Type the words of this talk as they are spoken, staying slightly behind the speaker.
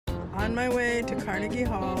on my way to Carnegie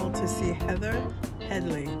Hall to see Heather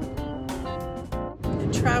Headley.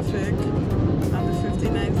 In traffic on the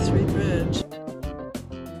 59th Street Bridge.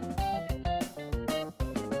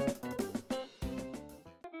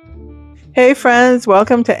 Hey friends,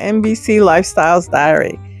 welcome to MBC Lifestyles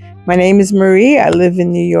Diary. My name is Marie. I live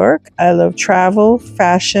in New York. I love travel,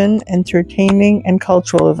 fashion, entertaining, and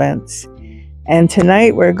cultural events. And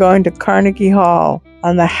tonight we're going to Carnegie Hall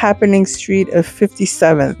on the happening street of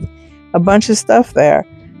 57th. A bunch of stuff there.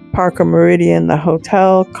 Parker Meridian, the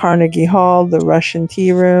hotel, Carnegie Hall, the Russian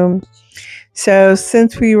tea room. So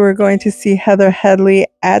since we were going to see Heather Headley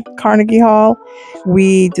at Carnegie Hall,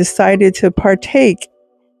 we decided to partake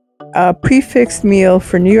a prefixed meal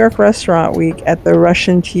for New York Restaurant Week at the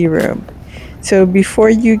Russian tea room. So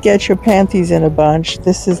before you get your panties in a bunch,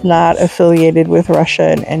 this is not affiliated with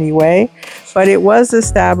Russia in any way, but it was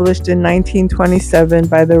established in 1927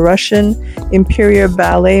 by the Russian Imperial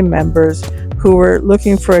Ballet members who were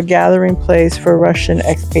looking for a gathering place for Russian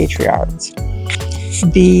expatriates.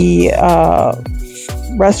 The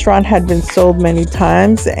restaurant had been sold many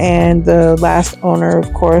times, and the last owner,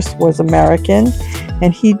 of course, was American,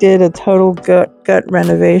 and he did a total gut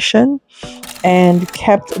renovation and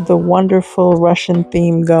kept the wonderful Russian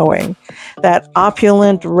theme going. That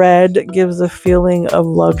opulent red gives a feeling of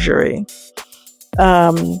luxury.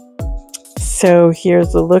 So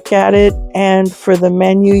here's a look at it. And for the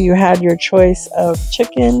menu, you had your choice of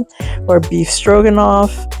chicken or beef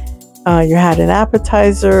stroganoff. You had an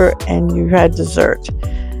appetizer and you had dessert.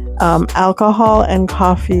 Alcohol and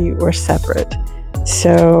coffee were separate.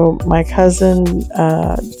 So my cousin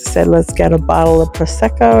said, let's get a bottle of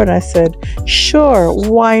Prosecco. And I said, sure,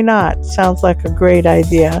 why not? Sounds like a great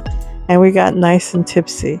idea. And we got nice and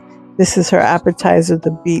tipsy. This is her appetizer,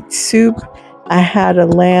 the beet soup. I had a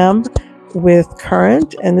lamb with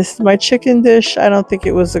currant, and this is my chicken dish. I don't think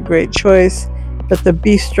it was a great choice, but the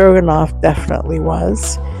beef stroganoff definitely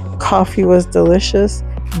was. Coffee was delicious.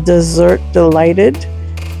 Dessert delighted.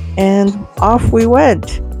 And off we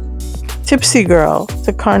went. Tipsy girl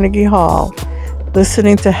to Carnegie Hall,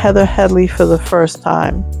 listening to Heather Headley for the first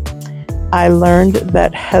time. I learned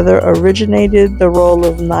that Heather originated the role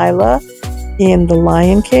of Nyla in The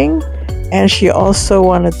Lion King, and she also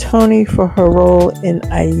won a Tony for her role in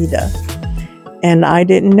Aida. And I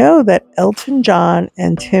didn't know that Elton John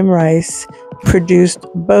and Tim Rice produced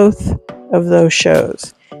both of those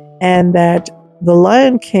shows, and that The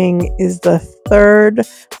Lion King is the third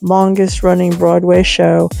longest running Broadway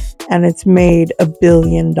show, and it's made $1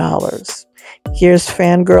 billion. Here's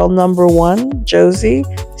fangirl number one, Josie,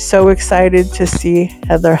 so excited to see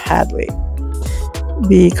Heather Headley.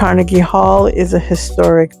 The Carnegie Hall is a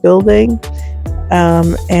historic building,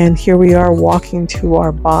 and here we are walking to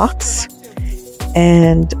our box,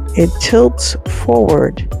 and it tilts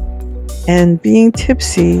forward, and being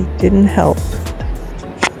tipsy didn't help.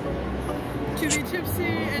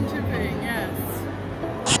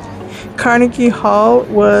 Carnegie Hall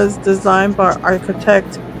was designed by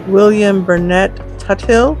architect William Burnett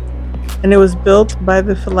Tuthill, and it was built by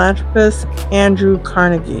the philanthropist Andrew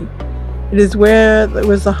Carnegie. It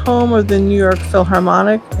was the home of the New York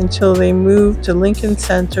Philharmonic until they moved to Lincoln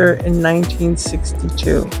Center in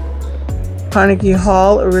 1962. Carnegie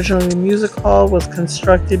Hall, originally a music hall, was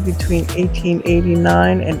constructed between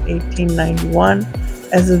 1889 and 1891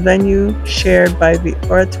 as a venue shared by the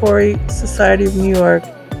Oratory Society of New York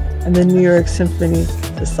and the New York Symphony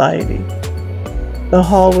Society. The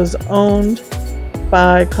hall was owned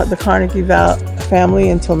by the Carnegie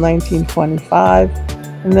family until 1925,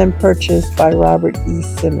 and then purchased by Robert E.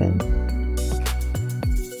 Simmons.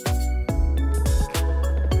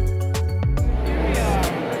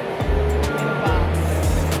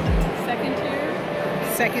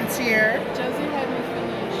 Second tier. Josie had me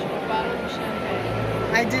finish a bottle of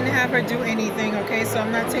champagne. I didn't have her do anything, okay, so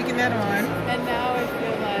I'm not taking that on. And now I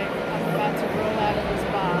feel like I'm about to roll out of this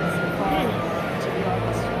box and fall to the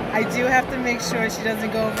orchestra. I do have to make sure she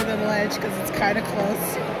doesn't go over the ledge because it's kind of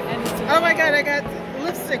close. And it's Oh my god, I got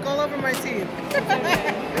lipstick all over my teeth. It's called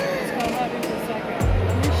having a second.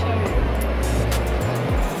 Let me show you.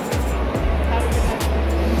 How do you have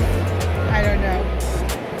I don't know.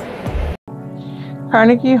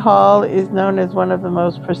 Carnegie Hall is known as one of the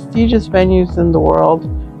most prestigious venues in the world,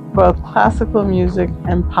 both classical music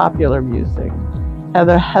and popular music.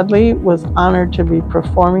 Heather Headley was honored to be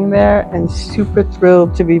performing there and super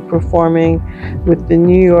thrilled to be performing with the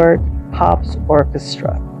New York Pops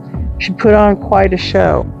Orchestra. She put on quite a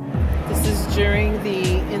show. This is during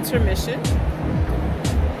the intermission.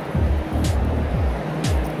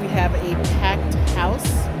 We have a packed house.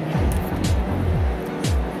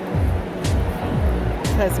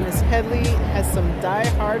 because Miss Headley has some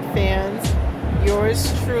die-hard fans.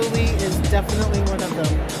 Yours truly is definitely one of them.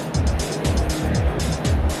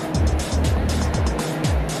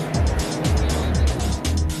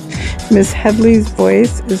 Miss Headley's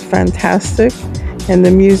voice is fantastic, and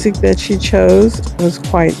the music that she chose was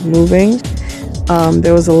quite moving.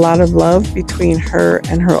 There was a lot of love between her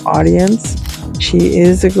and her audience. She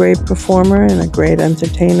is a great performer and a great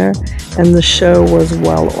entertainer, and the show was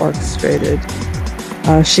well orchestrated.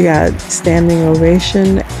 She got standing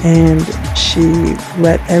ovation, and she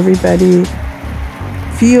let everybody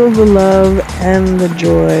feel the love and the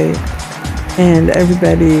joy, and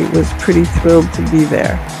everybody was pretty thrilled to be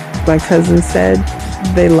there. My cousin said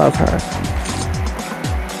they love her.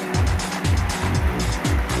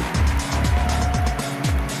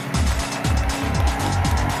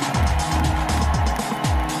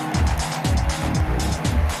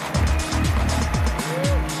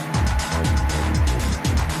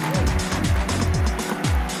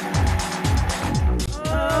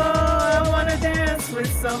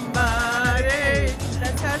 Somebody.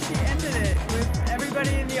 That's how she ended it, with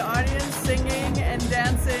everybody in the audience singing and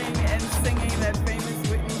dancing and singing that famous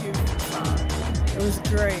Whitney Houston song. It was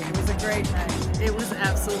great. It was a great night. It was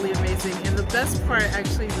absolutely amazing. And the best part,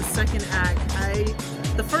 actually, the second act,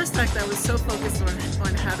 the first act I was so focused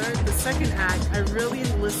on Heather. The second act, I really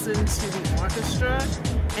listened to the orchestra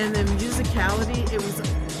and the musicality. It was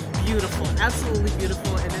beautiful, absolutely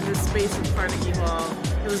beautiful. And in this space of Carnegie Hall,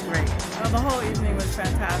 it was great. Oh, the whole evening was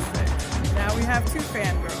fantastic. Now we have 2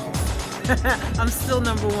 fangirls. I'm still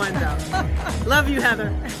number 1 though. Love you,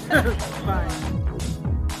 Heather. Bye.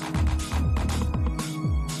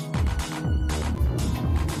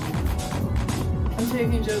 I'm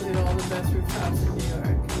taking Josie to all the best rooftops in New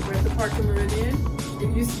York. We're at the Park Meridian.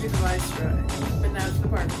 It used to be the Viceroy, but now it's the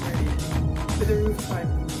Park Meridian. With a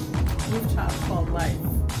rooftop called Life.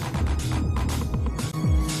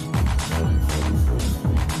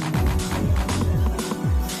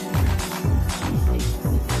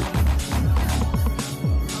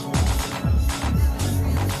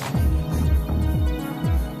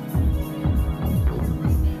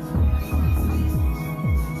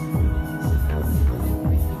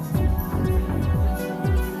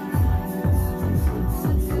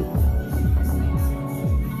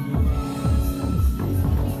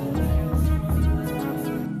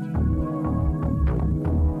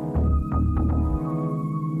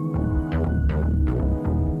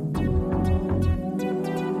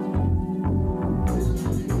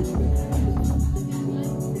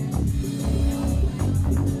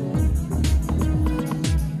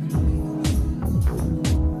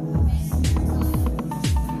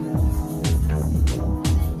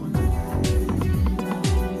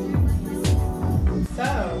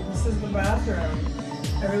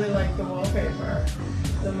 I really like the wallpaper.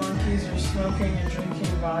 The monkeys are smoking and drinking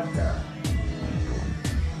vodka.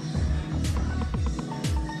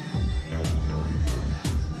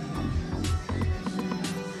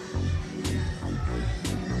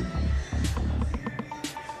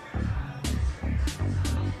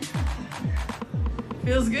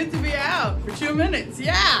 Feels good to be out for 2 minutes.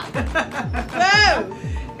 Yeah. Whoa.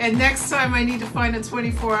 And next time I need to find a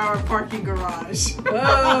 24-hour parking garage.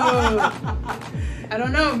 Whoa. I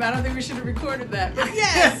don't know. I don't think we should have recorded that. But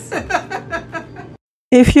yes.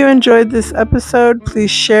 If you enjoyed this episode, please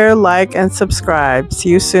share, like, and subscribe. See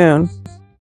you soon.